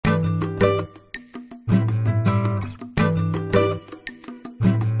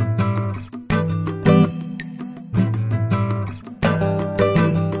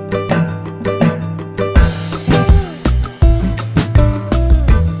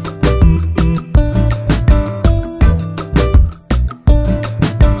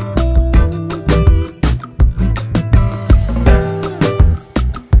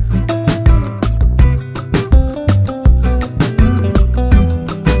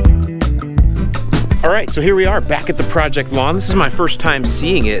All right, so here we are back at the project lawn. This is my first time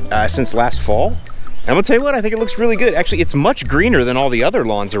seeing it since last fall. I'm gonna tell you what, I think it looks really good. Actually, it's much greener than all the other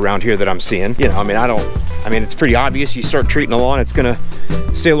lawns around here that I'm seeing. You know, I mean, it's pretty obvious. You start treating a lawn, it's gonna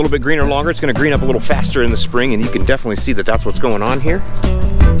stay a little bit greener longer. It's gonna green up a little faster in the spring, and you can definitely see that that's what's going on here.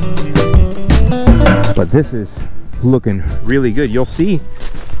 But this is looking really good. You'll see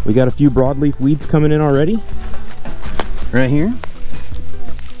we got a few broadleaf weeds coming in already. Right here.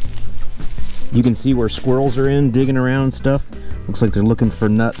 You can see where squirrels are in, digging around and stuff. Looks like they're looking for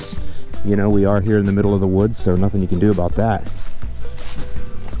nuts. You know, we are here in the middle of the woods, so nothing you can do about that.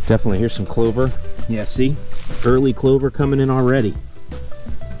 Definitely here's some clover. Yeah, see? Early clover coming in already.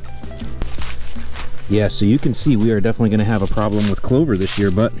 Yeah, so you can see we are definitely going to have a problem with clover this year,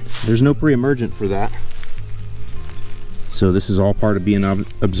 but there's no pre-emergent for that. So this is all part of being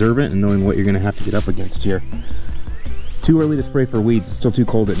observant and knowing what you're going to have to get up against here. Too early to spray for weeds. It's still too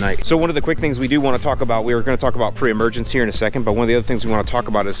cold at night. So one of the quick things we do want to talk about, we were going to talk about pre-emergence here in a second, but one of the other things we want to talk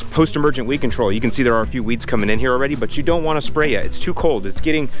about is post-emergent weed control. You can see there are a few weeds coming in here already, but you don't want to spray yet. It's too cold. It's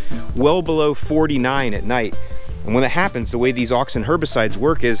getting well below 49 at night. And when that happens, the way these auxin herbicides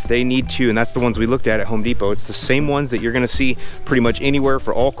work is they need to, and that's the ones we looked at Home Depot, it's the same ones that you're going to see pretty much anywhere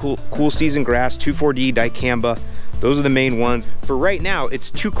for all cool season grass, 2,4-D, dicamba. Those are the main ones. For right now,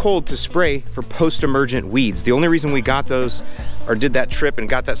 it's too cold to spray for post-emergent weeds. The only reason we got those or did that trip and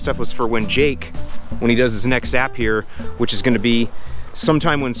got that stuff was for when Jake, when he does his next app here, which is going to be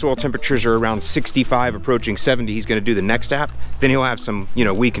sometime when soil temperatures are around 65, approaching 70, he's going to do the next app. Then he'll have some, you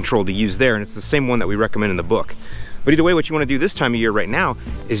know, weed control to use there, and it's the same one that we recommend in the book. But either way, what you want to do this time of year right now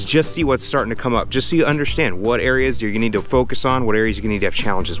is just see what's starting to come up. Just so you understand what areas you're going to need to focus on, what areas you're going to need to have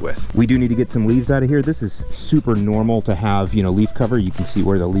challenges with. We do need to get some leaves out of here. This is super normal to have, you know, leaf cover. You can see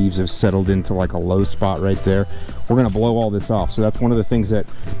where the leaves have settled into like a low spot right there. We're going to blow all this off. So that's one of the things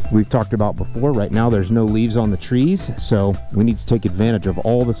that we've talked about before. Right now, there's no leaves on the trees, so we need to take advantage of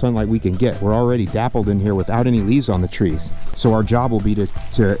all the sunlight we can get. We're already dappled in here without any leaves on the trees. So our job will be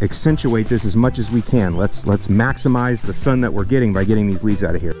to accentuate this as much as we can. Let's maximize the sun that we're getting by getting these leaves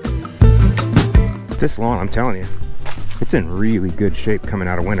out of here. This lawn, I'm telling you, it's in really good shape coming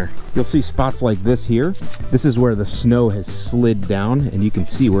out of winter. You'll see spots like this here. This is where the snow has slid down, and you can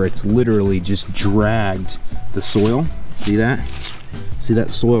see where it's literally just dragged the soil. See that? See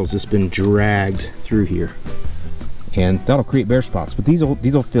that soil's just been dragged through here. And that'll create bare spots, but these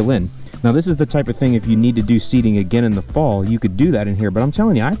will fill in. Now this is the type of thing, if you need to do seeding again in the fall, you could do that in here, but I'm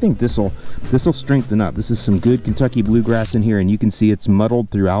telling you, I think this'll strengthen up. This is some good Kentucky bluegrass in here, and you can see it's muddled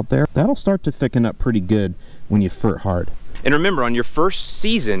throughout there. That'll start to thicken up pretty good when you fert hard. And remember, on your first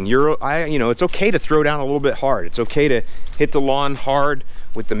season, you know, it's okay to throw down a little bit hard. It's okay to hit the lawn hard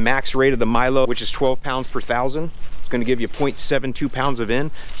with the max rate of the Milo, which is 12 pounds per thousand. It's going to give you 0.72 pounds of N.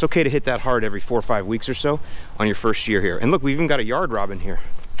 It's okay to hit that hard every 4 or 5 weeks or so on your first year here. And look, we've even got a yard robin here.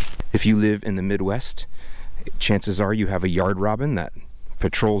 If you live in the Midwest, chances are you have a yard robin that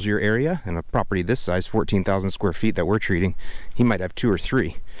patrols your area, and a property this size, 14,000 square feet that we're treating, he might have 2 or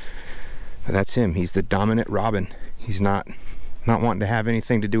 3. But that's him. He's the dominant robin. He's not wanting to have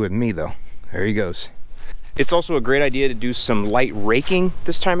anything to do with me though. There he goes. It's also a great idea to do some light raking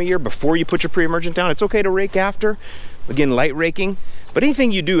this time of year before you put your pre-emergent down. It's okay to rake after. Again, light raking. But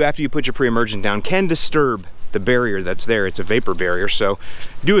anything you do after you put your pre-emergent down can disturb the barrier that's there. It's a vapor barrier, so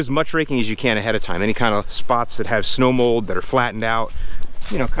do as much raking as you can ahead of time. Any kind of spots that have snow mold that are flattened out,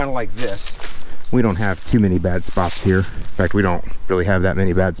 you know, kind of like this. We don't have too many bad spots here. In fact, we don't really have that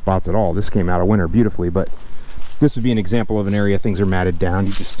many bad spots at all. This came out of winter beautifully, but this would be an example of an area things are matted down.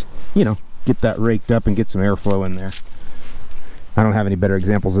 You just, you know, get that raked up and get some airflow in there. I don't have any better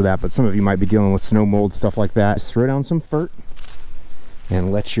examples of that, but some of you might be dealing with snow mold, stuff like that. Just throw down some fert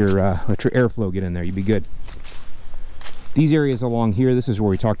and let your airflow get in there. You'd be good. These areas along here, this is where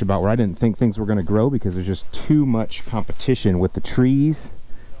we talked about where I didn't think things were going to grow because there's just too much competition with the trees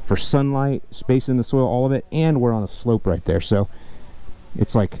for sunlight, space in the soil, all of it, and we're on a slope right there, so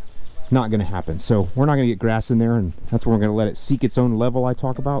it's like not going to happen. So we're not going to get grass in there, and that's where we're going to let it seek its own level. I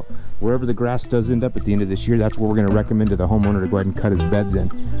talk about wherever the grass does end up at the end of this year, that's where we're going to recommend to the homeowner to go ahead and cut his beds in.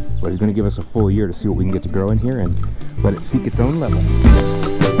 But he's going to give us a full year to see what we can get to grow in here and let it seek its own level.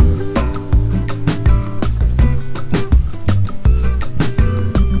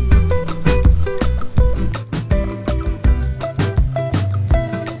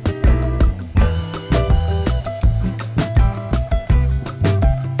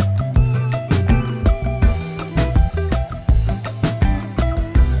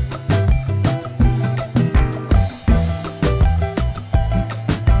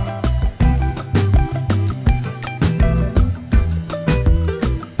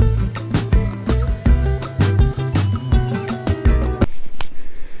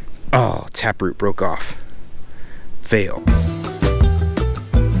 taproot broke off. Fail.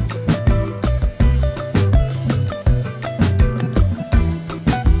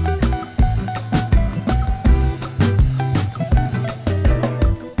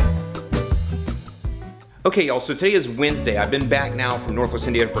 Okay, y'all, so today is Wednesday. I've been back now from Northwest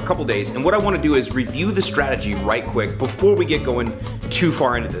Indiana for a couple days, and what I want to do is review the strategy right quick before we get going too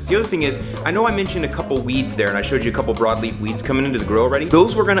far into this. The other thing is, I know I mentioned a couple weeds there, and I showed you a couple broadleaf weeds coming into the grow already.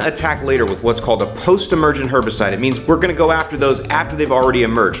 Those we're going to attack later with what's called a post-emergent herbicide. It means we're going to go after those after they've already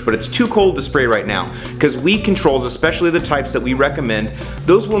emerged, but it's too cold to spray right now, because weed controls, especially the types that we recommend,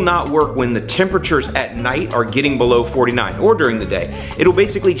 those will not work when the temperatures at night are getting below 49, or during the day. It'll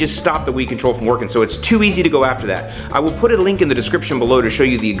basically just stop the weed control from working, so it's too easy to go after that. I will put a link in the description below to show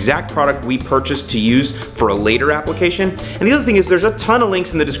you the exact product we purchased to use for a later application. And the other thing is, there's a ton of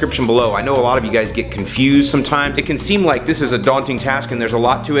links in the description below. I know a lot of you guys get confused sometimes. It can seem like this is a daunting task and there's a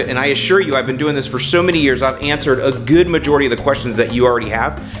lot to it, and I assure you, I've been doing this for so many years, I've answered a good majority of the questions that you already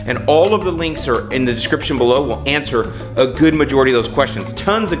have, and all of the links are in the description below will answer a good majority of those questions.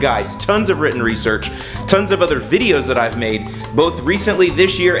 Tons of guides, tons of written research, tons of other videos that I've made, both recently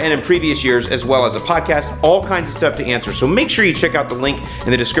this year and in previous years, as well as a podcast, all kinds of stuff to answer. So make sure you check out the link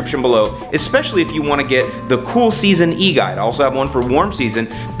in the description below, especially if you want to get the cool season e-guide. I also have one for warm season.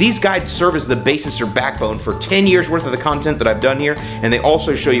 These guides serve as the basis or backbone for 10 years worth of the content that I've done here, and they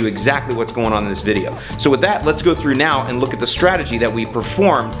also show you exactly what's going on in this video. So with that, let's go through now and look at the strategy that we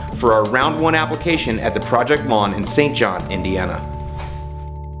performed for our round 1 application at the Project Lawn in St. John, Indiana.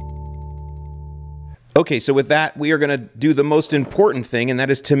 Okay, so with that, we are going to do the most important thing, and that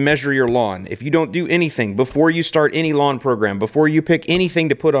is to measure your lawn. If you don't do anything before you start any lawn program, before you pick anything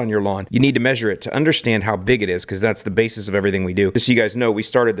to put on your lawn, you need to measure it to understand how big it is, because that's the basis of everything we do. Just so you guys know, we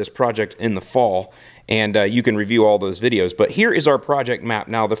started this project in the fall, and you can review all those videos. But here is our project map.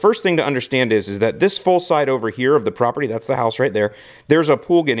 Now, the first thing to understand is that this full side over here of the property, that's the house right there, there's a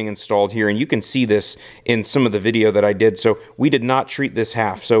pool getting installed here, and you can see this in some of the video that I did. So we did not treat this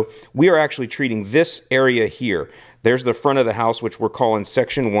half. So we are actually treating this area here. There's the front of the house, which we're calling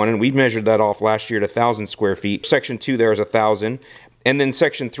section 1, and we measured that off last year at 1,000 square feet. Section 2 there is 1,000. And then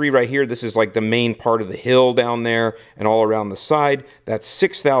section 3 right here, this is like the main part of the hill down there and all around the side. That's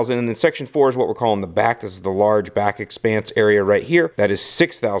 6,000. And then section 4 is what we're calling the back. This is the large back expanse area right here. That is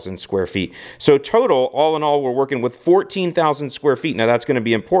 6,000 square feet. So total, all in all, we're working with 14,000 square feet. Now that's going to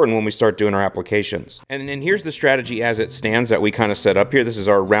be important when we start doing our applications. And then here's the strategy as it stands that we kind of set up here. This is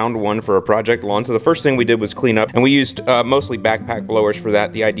our round 1 for a project lawn. So the first thing we did was clean up, and we used mostly backpack blowers for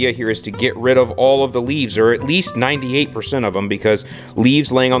that. The idea here is to get rid of all of the leaves, or at least 98% of them, because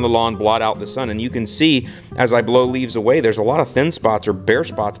leaves laying on the lawn blot out the sun. And you can see as I blow leaves away, there's a lot of thin spots or bare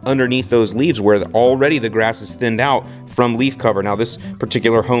spots underneath those leaves where already the grass is thinned out from leaf cover. Now this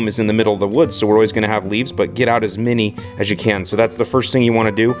particular home is in the middle of the woods, so we're always going to have leaves, but get out as many as you can. So that's the first thing you want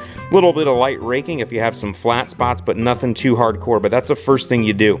to do. A little bit of light raking if you have some flat spots, but nothing too hardcore, but that's the first thing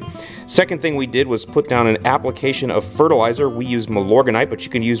you do. Second thing we did was put down an application of fertilizer. We use Milorganite, but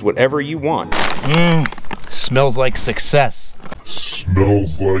you can use whatever you want. Smells like success.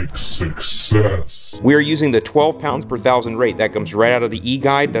 Smells like success. We are using the 12 pounds per thousand rate. That comes right out of the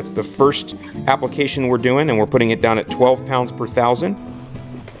e-guide. That's the first application we're doing, and we're putting it down at 12 pounds per thousand.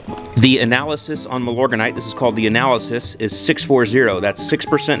 The analysis on Milorganite, this is called the analysis, is 640. That's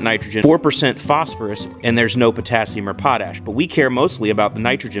 6% nitrogen, 4% phosphorus, and there's no potassium or potash. But we care mostly about the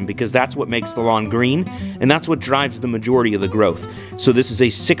nitrogen because that's what makes the lawn green, and that's what drives the majority of the growth. So this is a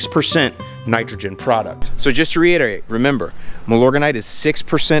 6% nitrogen product. So just to reiterate, remember, Milorganite is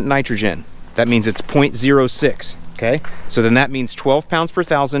 6% nitrogen. That means it's 0.06. Okay, so then that means 12 pounds per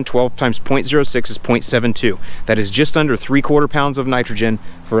thousand. 12 times 0.06 is 0.72. That is just under 3/4 pounds of nitrogen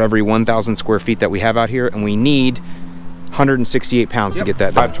for every 1,000 square feet that we have out here, and we need 168 pounds to get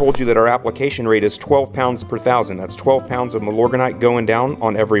that done. I've told you that our application rate is 12 pounds per thousand. That's 12 pounds of Milorganite going down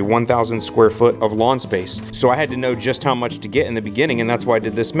on every 1,000 square foot of lawn space. So I had to know just how much to get in the beginning, and that's why I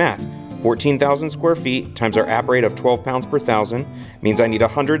did this math. 14,000 square feet times our app rate of 12 pounds per thousand means I need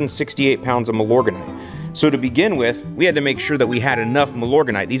 168 pounds of Milorganite. So to begin with, we had to make sure that we had enough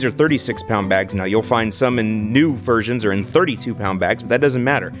Milorganite. These are 36-pound bags. Now you'll find some in new versions are in 32-pound bags, but that doesn't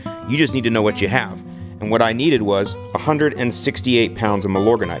matter. You just need to know what you have. And what I needed was 168 pounds of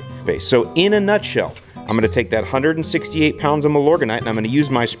Milorganite base. So in a nutshell, I'm going to take that 168 pounds of Milorganite and I'm going to use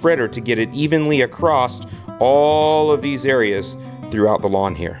my spreader to get it evenly across all of these areas throughout the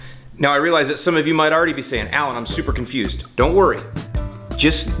lawn here. Now I realize that some of you might already be saying, Alan, I'm super confused. Don't worry.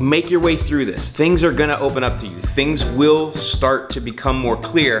 Just make your way through this. Things are gonna open up to you. Things will start to become more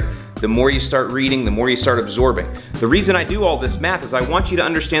clear the more you start reading, the more you start absorbing. The reason I do all this math is I want you to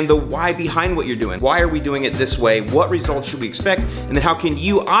understand the why behind what you're doing. Why are we doing it this way? What results should we expect? And then how can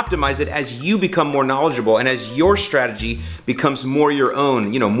you optimize it as you become more knowledgeable and as your strategy becomes more your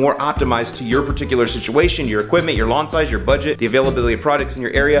own, more optimized to your particular situation, your equipment, your lawn size, your budget, the availability of products in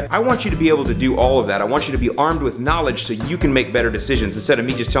your area. I want you to be able to do all of that. I want you to be armed with knowledge so you can make better decisions instead of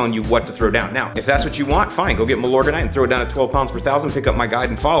me just telling you what to throw down. Now, if that's what you want, fine, go get Milorganite and throw it down at 12 pounds per thousand, pick up my guide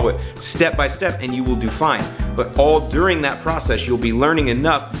and follow it step by step and you will do fine. But all during that process, you'll be learning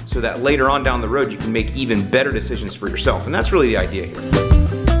enough so that later on down the road, you can make even better decisions for yourself. And that's really the idea here.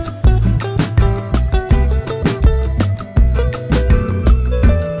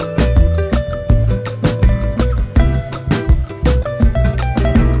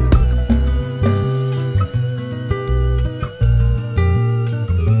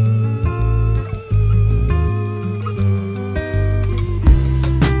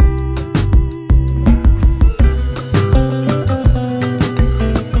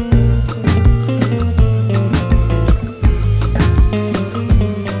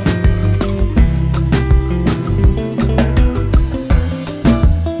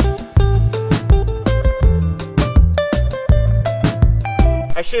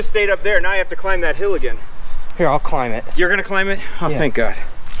 I should have stayed up there. Now I have to climb that hill again. Here, I'll climb it. You're gonna climb it? Oh, yeah. Thank God.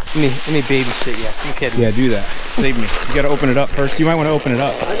 Let me babysit you. You kidding? Yeah, do that. Save me. You gotta open it up first. You might want to open it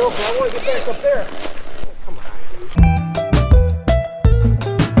up. I know, but I want to get back up there. Come on.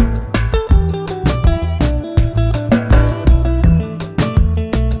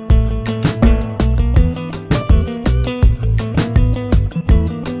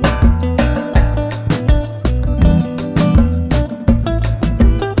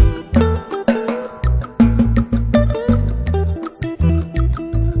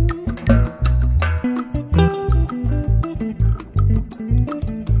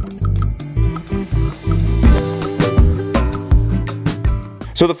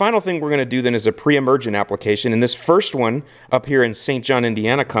 So the final thing we're going to do then is a pre-emergent application, and this first one up here in St. John,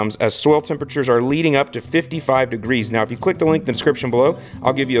 Indiana comes as soil temperatures are leading up to 55 degrees. Now if you click the link in the description below,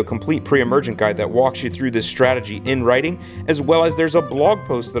 I'll give you a complete pre-emergent guide that walks you through this strategy in writing, as well as there's a blog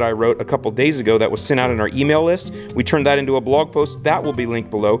post that I wrote a couple days ago that was sent out in our email list. We turned that into a blog post. That will be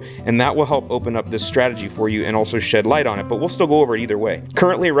linked below, and that will help open up this strategy for you and also shed light on it, but we'll still go over it either way.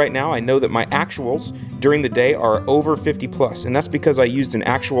 Currently right now I know that my actuals during the day are over 50 plus, and that's because I used an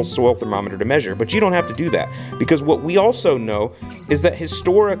actual soil thermometer to measure, but you don't have to do that, because what we also know is that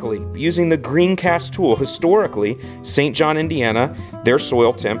historically, using the Greencast tool, historically, St. John, Indiana, their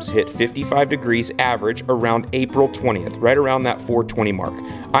soil temps hit 55 degrees average around April 20th, right around that 420 mark.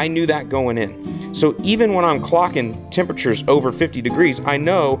 I knew that going in. So even when I'm clocking temperatures over 50 degrees, I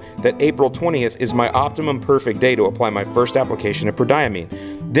know that April 20th is my optimum perfect day to apply my first application of prodiamine.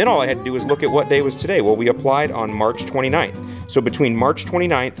 Then all I had to do was look at what day was today. Well, we applied on March 29th. So between March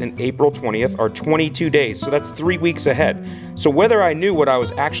 29th and April 20th are 22 days. So that's 3 weeks ahead. So whether I knew what I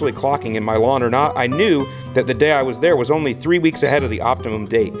was actually clocking in my lawn or not, I knew that the day I was there was only 3 weeks ahead of the optimum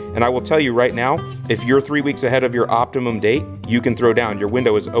date. And I will tell you right now, if you're 3 weeks ahead of your optimum date, you can throw down. Your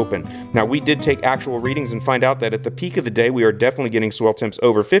window is open. Now, we did take actual readings and find out that at the peak of the day, we are definitely getting soil temps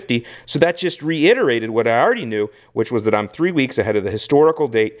over 50. So that just reiterated what I already knew, which was that I'm 3 weeks ahead of the historical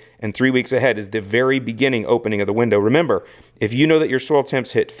date, and 3 weeks ahead is the very beginning opening of the window. Remember, if you know that your soil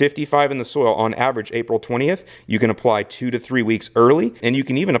temps hit 55 in the soil on average April 20th, you can apply 2 to 3 weeks early, and you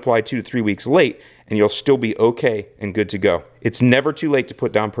can even apply 2 to 3 weeks late, and you'll still be okay and good to go. It's never too late to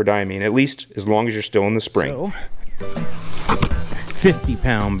put down prodiamine, at least as long as you're still in the spring. So,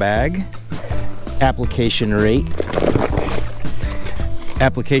 50-pound bag, application rate.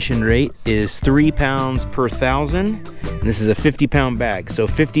 Application rate is 3 pounds per thousand. And this is a 50-pound bag, so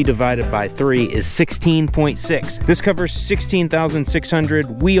 50 divided by 3 is 16.6. This covers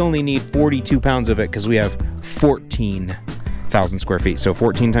 16,600. We only need 42 pounds of it because we have 14,000 square feet. So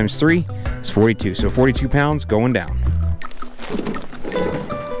 14 times 3 is 42. So 42 pounds going down.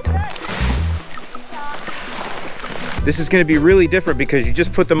 This is going to be really different because you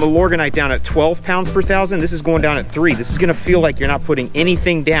just put the Milorganite down at 12 pounds per thousand. This is going down at 3. This is going to feel like you're not putting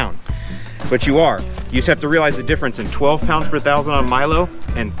anything down, but you are. You just have to realize the difference in 12 pounds per thousand on Milo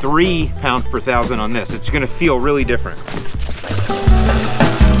and 3 pounds per thousand on this. It's going to feel really different.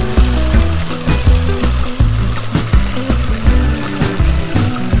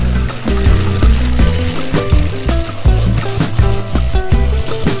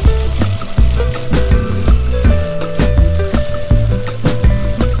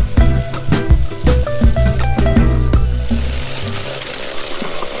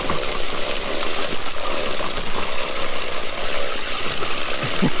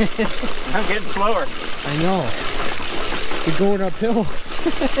 I'm getting slower. I know. You're going uphill.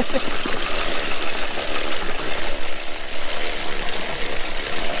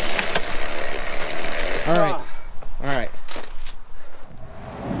 All right. All right.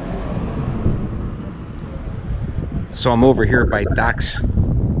 So I'm over here by Doc's.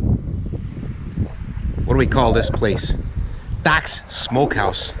 What do we call this place? Doc's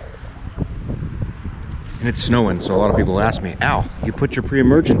Smokehouse. And it's snowing, so a lot of people ask me, Al, you put your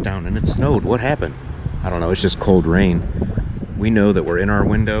pre-emergent down and it snowed. What happened? I don't know, it's just cold rain. We know that we're in our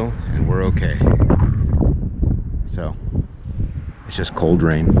window and we're okay. So, it's just cold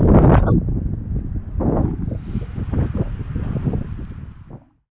rain.